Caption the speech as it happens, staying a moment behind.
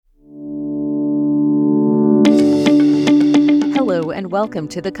welcome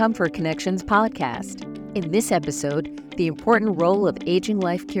to the Comfort Connections podcast. In this episode, the important role of aging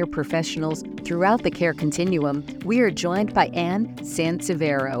life care professionals throughout the care continuum, we are joined by Anne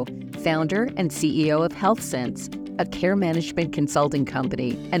Sansevero, founder and CEO of HealthSense, a care management consulting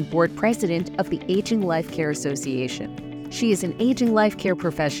company and board president of the Aging Life Care Association. She is an aging life care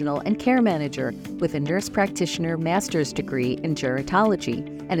professional and care manager with a nurse practitioner master's degree in gerontology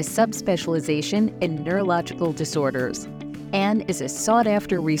and a subspecialization in neurological disorders. Anne is a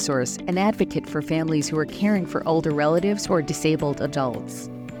sought-after resource and advocate for families who are caring for older relatives or disabled adults.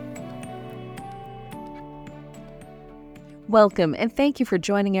 Welcome, and thank you for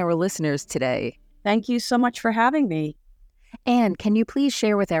joining our listeners today. Thank you so much for having me. Anne, can you please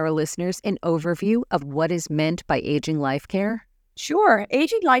share with our listeners an overview of what is meant by aging life care? Sure.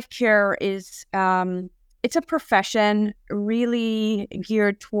 Aging life care is it's a profession really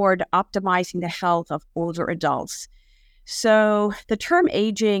geared toward optimizing the health of older adults. So the term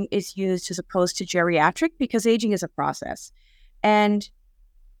aging is used as opposed to geriatric because aging is a process. And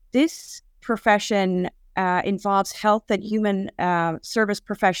this profession involves health and human service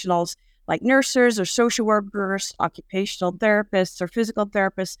professionals like nurses or social workers, occupational therapists or physical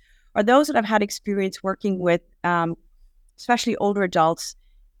therapists, or those that have had experience working with especially older adults,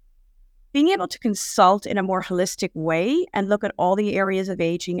 being able to consult in a more holistic way and look at all the areas of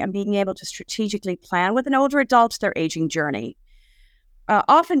aging and being able to strategically plan with an older adult their aging journey.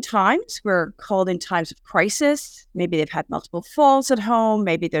 Oftentimes, we're called in times of crisis. Maybe they've had multiple falls at home.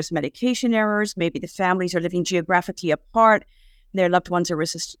 Maybe there's medication errors. Maybe the families are living geographically apart. Their loved ones are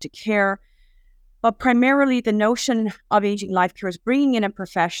resistant to care. But primarily, the notion of aging life care is bringing in a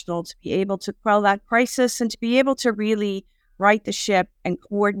professional to be able to quell that crisis and to be able to really right the ship and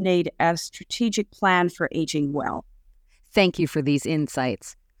coordinate a strategic plan for aging well. Thank you for these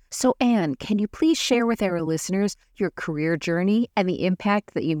insights. So, Anne, can you please share with our listeners your career journey and the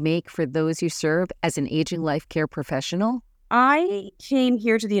impact that you make for those you serve as an aging life care professional? I came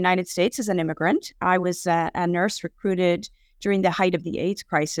here to the United States as an immigrant. I was a nurse recruited during the height of the AIDS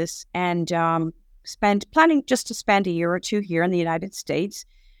crisis and planning just to spend a year or two here in the United States.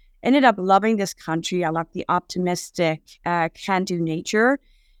 Ended up loving this country. I love the optimistic, can-do nature.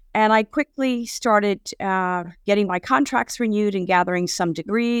 And I quickly started getting my contracts renewed and gathering some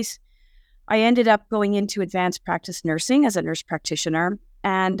degrees. I ended up going into advanced practice nursing as a nurse practitioner.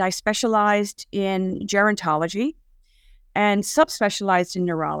 And I specialized in gerontology and subspecialized in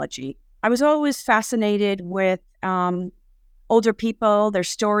neurology. I was always fascinated with older people, their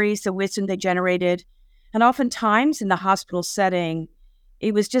stories, the wisdom they generated. And oftentimes in the hospital setting,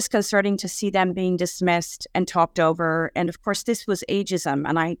 it was just concerning to see them being dismissed and talked over. And of course, this was ageism,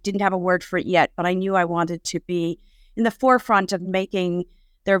 and I didn't have a word for it yet, but I knew I wanted to be in the forefront of making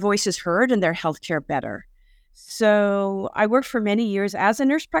their voices heard and their healthcare better. So I worked for many years as a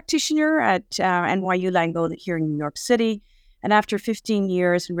nurse practitioner at NYU Langone here in New York City. And after 15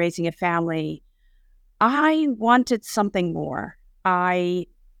 years and raising a family, I wanted something more. I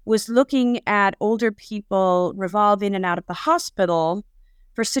was looking at older people revolve in and out of the hospital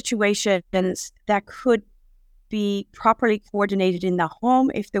for situations that could be properly coordinated in the home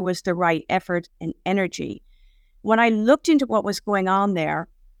if there was the right effort and energy. When I looked into what was going on there,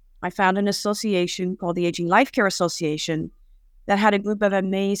 I found an association called the Aging Life Care Association that had a group of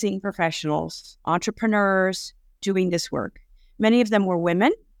amazing professionals, entrepreneurs doing this work. Many of them were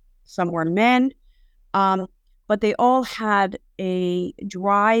women, some were men, but they all had a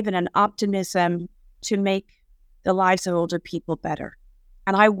drive and an optimism to make the lives of older people better.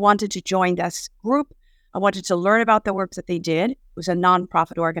 And I wanted to join this group. I wanted to learn about the work that they did. It was a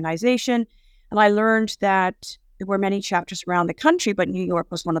nonprofit organization. And I learned that there were many chapters around the country, but New York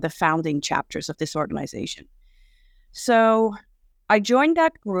was one of the founding chapters of this organization. So I joined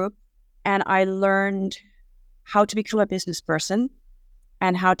that group and I learned how to become a business person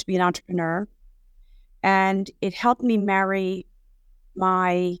and how to be an entrepreneur. And it helped me marry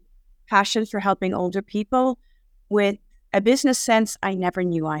my passion for helping older people with a business sense I never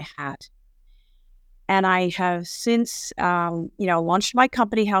knew I had. And I have since, launched my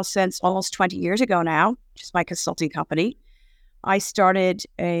company, HealthSense, almost 20 years ago now, which is my consulting company. I started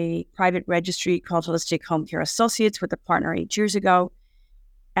a private registry called Holistic Home Care Associates with a partner 8 years ago.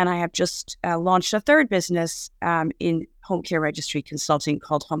 And I have just launched a third business in home care registry consulting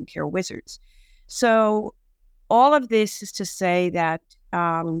called Home Care Wizards. So all of this is to say that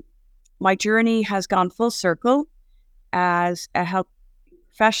my journey has gone full circle as a health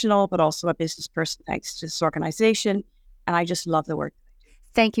professional, but also a business person, thanks to this organization. And I just love the work.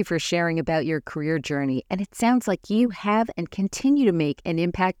 Thank you for sharing about your career journey. And it sounds like you have and continue to make an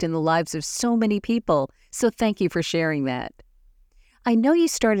impact in the lives of so many people. So thank you for sharing that. I know you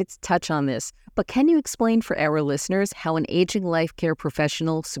started to touch on this, but can you explain for our listeners how an aging life care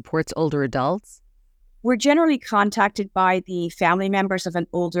professional supports older adults? We're generally contacted by the family members of an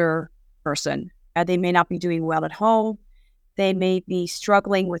older person. They may not be doing well at home. They may be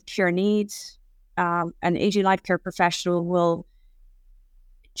struggling with care needs. An aging life care professional will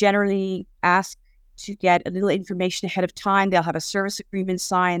generally ask to get a little information ahead of time. They'll have a service agreement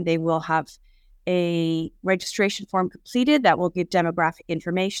signed. They will have a registration form completed that will give demographic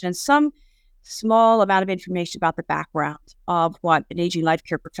information and some small amount of information about the background of what an aging life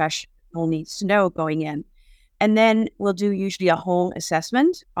care professional needs to know going in. And then we'll do usually a home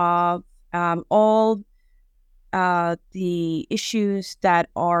assessment of all the issues that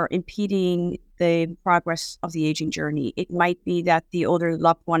are impeding the progress of the aging journey. It might be that the older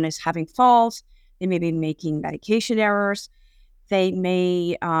loved one is having falls. They may be making medication errors. They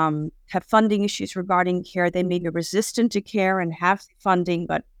may have funding issues regarding care. They may be resistant to care and have funding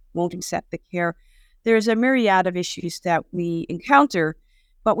but won't accept the care. There's a myriad of issues that we encounter.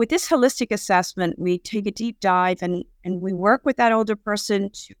 But with this holistic assessment, we take a deep dive and we work with that older person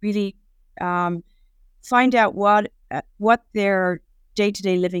to really find out what their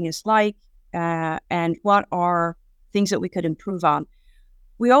day-to-day living is like and what are things that we could improve on.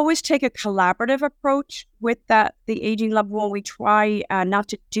 We always take a collaborative approach with the aging loved one. We try not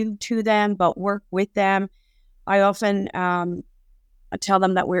to do to them, but work with them. I often tell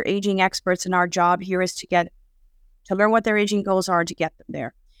them that we're aging experts and our job here is to learn what their aging goals are to get them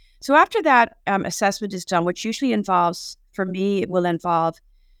there. So after that assessment is done, which usually involves, for me, it will involve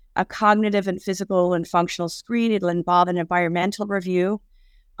a cognitive and physical and functional screen. It'll involve an environmental review.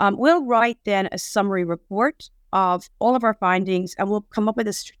 We'll write then a summary report of all of our findings, and we'll come up with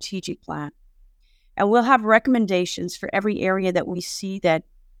a strategic plan. And we'll have recommendations for every area that we see that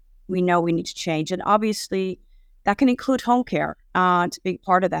we know we need to change. And obviously, that can include home care. It's a big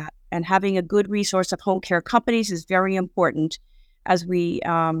part of that. And having a good resource of home care companies is very important as we,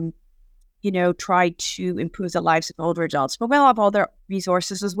 try to improve the lives of older adults. But we'll have other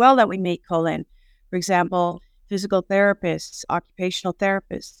resources as well that we may call in. For example, physical therapists, occupational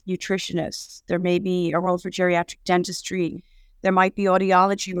therapists, nutritionists. There may be a role for geriatric dentistry. There might be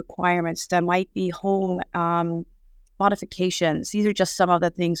audiology requirements. There might be home modifications. These are just some of the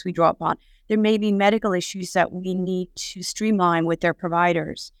things we draw upon. There may be medical issues that we need to streamline with their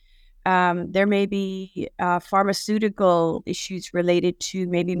providers. There may be pharmaceutical issues related to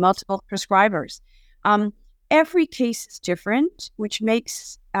maybe multiple prescribers. Every case is different, which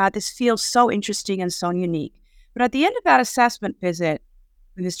makes this field so interesting and so unique. But at the end of that assessment visit,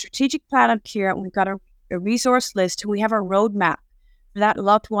 with a strategic plan of care, we've got a resource list, and we have a roadmap for that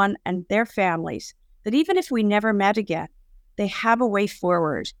loved one and their families, that even if we never met again, they have a way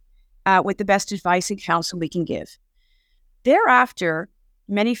forward with the best advice and counsel we can give. Thereafter,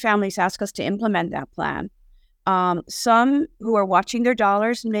 many families ask us to implement that plan. Some who are watching their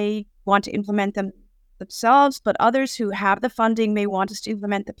dollars may want to implement them themselves, but others who have the funding may want us to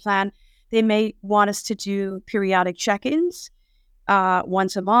implement the plan. They may want us to do periodic check-ins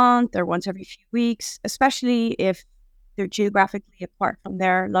once a month or once every few weeks, especially if they're geographically apart from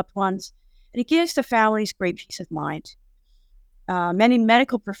their loved ones. And it gives the families great peace of mind. Many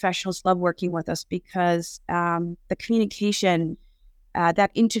medical professionals love working with us because the communication,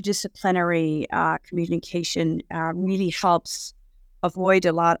 that interdisciplinary communication really helps avoid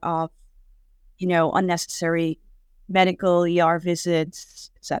a lot of, unnecessary medical ER visits,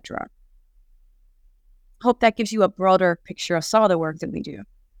 etc. Hope that gives you a broader picture of some of the work that we do.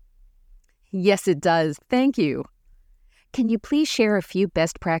 Yes, it does. Thank you. Can you please share a few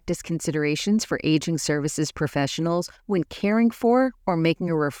best practice considerations for aging services professionals when caring for or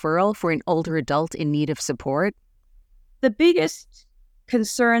making a referral for an older adult in need of support? The biggest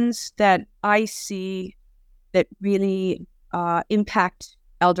concerns that I see that really impact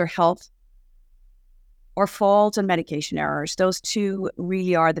elder health are falls and medication errors. Those two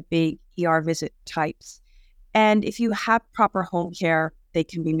really are the big ER visit types. And if you have proper home care, they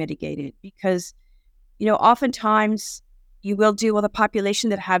can be mitigated because, oftentimes you will deal with a population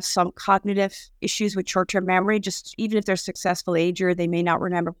that have some cognitive issues with short-term memory. Just even if they're successful ager, they may not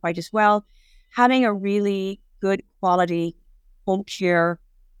remember quite as well. Having a really good quality home care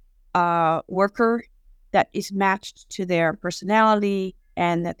worker that is matched to their personality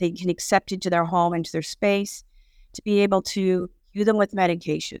and that they can accept into their home, into their space, to be able to view them with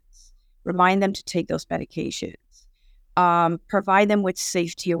medications, remind them to take those medications, provide them with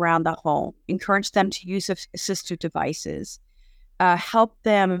safety around the home, encourage them to use assistive devices, help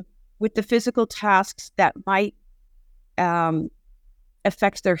them with the physical tasks that might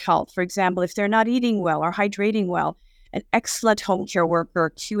affect their health. For example, if they're not eating well or hydrating well, an excellent home care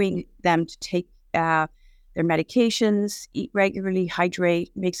worker, cueing them to take their medications, eat regularly, hydrate,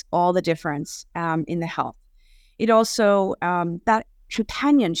 makes all the difference in the health. It also, that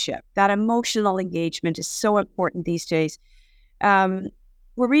companionship, that emotional engagement is so important these days.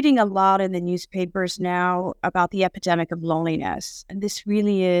 We're reading a lot in the newspapers now about the epidemic of loneliness, and this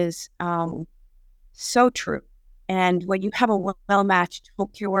really is so true. And when you have a well-matched home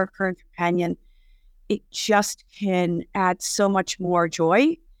care worker and companion, it just can add so much more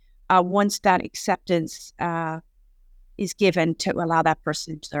joy once that acceptance is given to allow that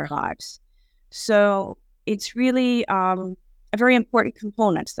person into their lives. So it's really a very important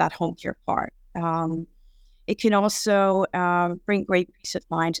component to that home care part. It can also bring great peace of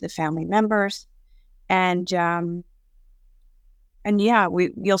mind to the family members. And yeah,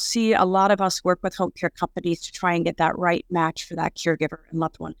 you'll see a lot of us work with home care companies to try and get that right match for that caregiver and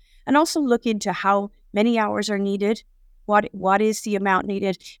loved one. And also look into how many hours are needed. What is the amount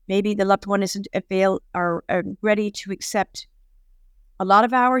needed? Maybe the loved one isn't ready to accept a lot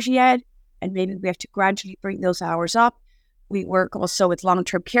of hours yet, and maybe we have to gradually bring those hours up. We work also with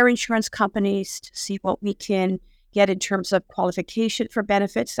long-term care insurance companies to see what we can get in terms of qualification for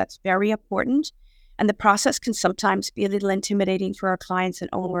benefits. That's very important. And the process can sometimes be a little intimidating for our clients and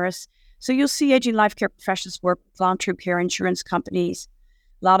owners. So you'll see aging life care professionals work with long-term care insurance companies.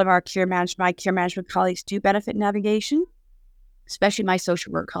 A lot of our my care management colleagues do benefit navigation, especially my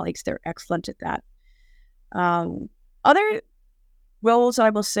social work colleagues. They're excellent at that. Other roles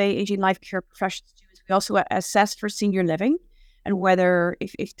I will say aging life care professionals do is we also assess for senior living and whether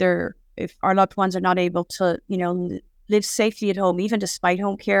if our loved ones are not able to, live safely at home, even despite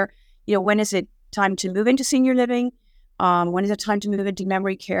home care, when is it time to move into senior living? When is it time to move into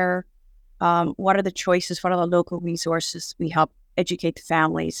memory care? What are the choices? What are the local resources? We help educate the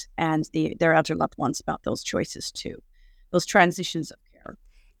families and their elder loved ones about those choices too, those transitions of care.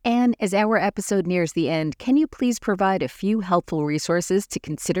 And as our episode nears the end, can you please provide a few helpful resources to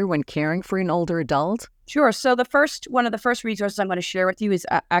consider when caring for an older adult? Sure. So one of the first resources I'm going to share with you is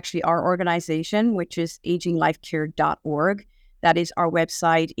actually our organization, which is aginglifecare.org. That is our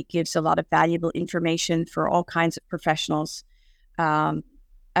website. It gives a lot of valuable information for all kinds of professionals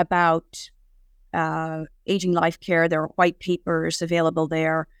about aging life care. There are white papers available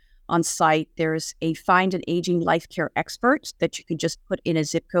there on site. There's a find an aging life care expert that you can just put in a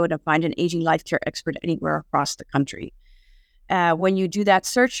zip code and find an aging life care expert anywhere across the country. When you do that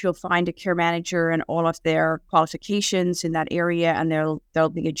search, you'll find a care manager and all of their qualifications in that area, and there'll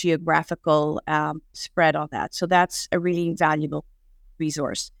be a geographical spread on that. So that's a really valuable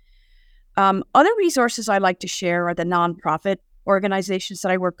resource. Other resources I like to share are the nonprofit organizations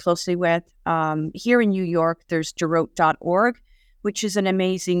that I work closely with. Here in New York, there's Derote.org, which is an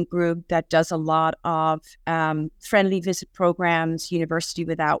amazing group that does a lot of friendly visit programs, University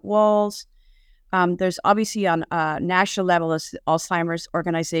Without Walls. There's obviously on a national level is the Alzheimer's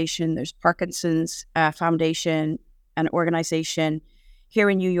organization. There's Parkinson's Foundation, an organization. Here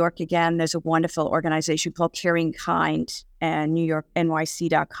in New York, again, there's a wonderful organization called Caring Kind and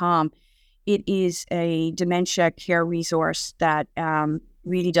NewYorkNYC.com. It is a dementia care resource that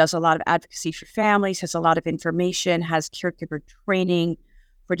really does a lot of advocacy for families, has a lot of information, has caregiver training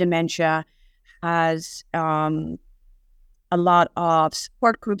for dementia, has a lot of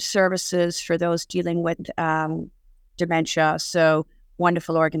support group services for those dealing with dementia. So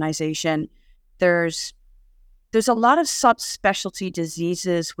wonderful organization. There's a lot of subspecialty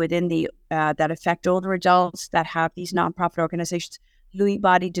diseases within the that affect older adults that have these nonprofit organizations. Lewy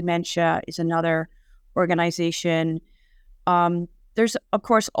body dementia is another organization. There's, of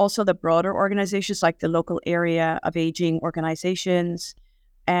course, also the broader organizations like the local area of aging organizations.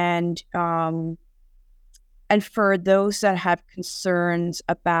 And for those that have concerns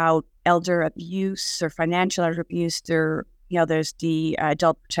about elder abuse or financial elder abuse, there's the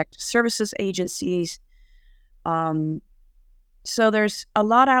Adult Protective Services agencies. So there's a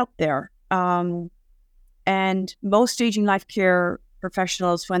lot out there. And most aging life care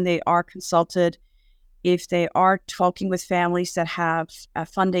professionals, when they are consulted, if they are talking with families that have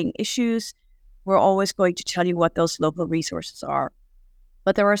funding issues, we're always going to tell you what those local resources are.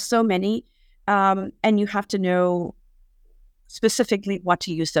 But there are so many, and you have to know specifically what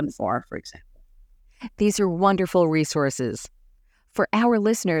to use them for example. These are wonderful resources. For our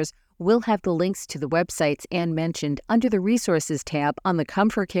listeners, we'll have the links to the websites Anne mentioned under the Resources tab on the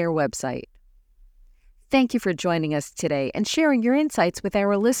ComforCare website. Thank you for joining us today and sharing your insights with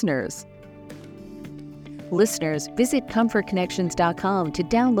our listeners. Listeners, visit ComfortConnections.com to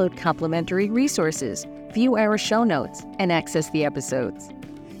download complimentary resources, view our show notes, and access the episodes.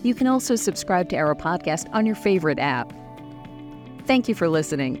 You can also subscribe to our podcast on your favorite app. Thank you for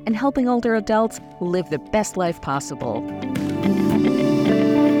listening and helping older adults live the best life possible.